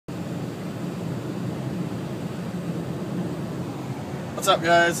What's up,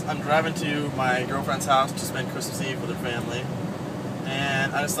 guys? I'm driving to my girlfriend's house to spend Christmas Eve with her family,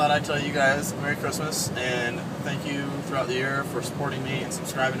 and I just thought I'd tell you guys Merry Christmas and thank you throughout the year for supporting me and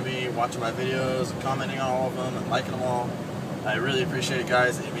subscribing to me, watching my videos, and commenting on all of them and liking them all. I really appreciate it,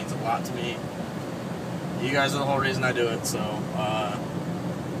 guys. It means a lot to me. You guys are the whole reason I do it. So,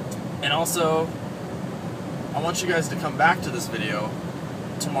 and also, I want you guys to come back to this video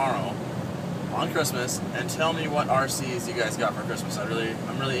tomorrow on Christmas and tell me what RCs you guys got for Christmas. I'm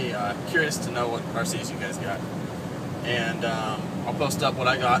really curious to know what RCs you guys got, and I'll post up what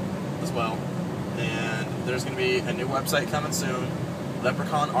I got as well. And there's going to be a new website coming soon.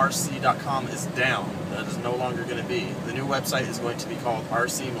 LeprechaunRC.com is down. That is no longer going to be. The new website is going to be called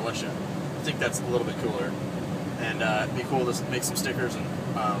RC Militia. I think that's a little bit cooler, and it'd be cool to make some stickers and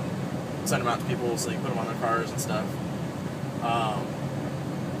send them out to people so you can put them on their cars and stuff.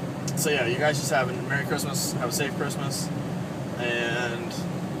 So yeah, you guys just have a Merry Christmas, have a safe Christmas, and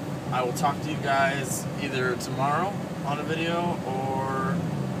I will talk to you guys either tomorrow on a video or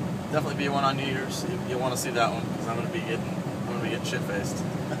definitely be one on New Year's. You'll want to see that one because I'm gonna be getting shit faced.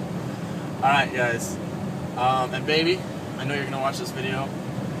 All right, guys, and baby, I know you're gonna watch this video.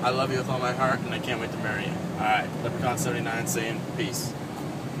 I love you with all my heart, and I can't wait to marry you. All right, Leprechaun 79 saying peace.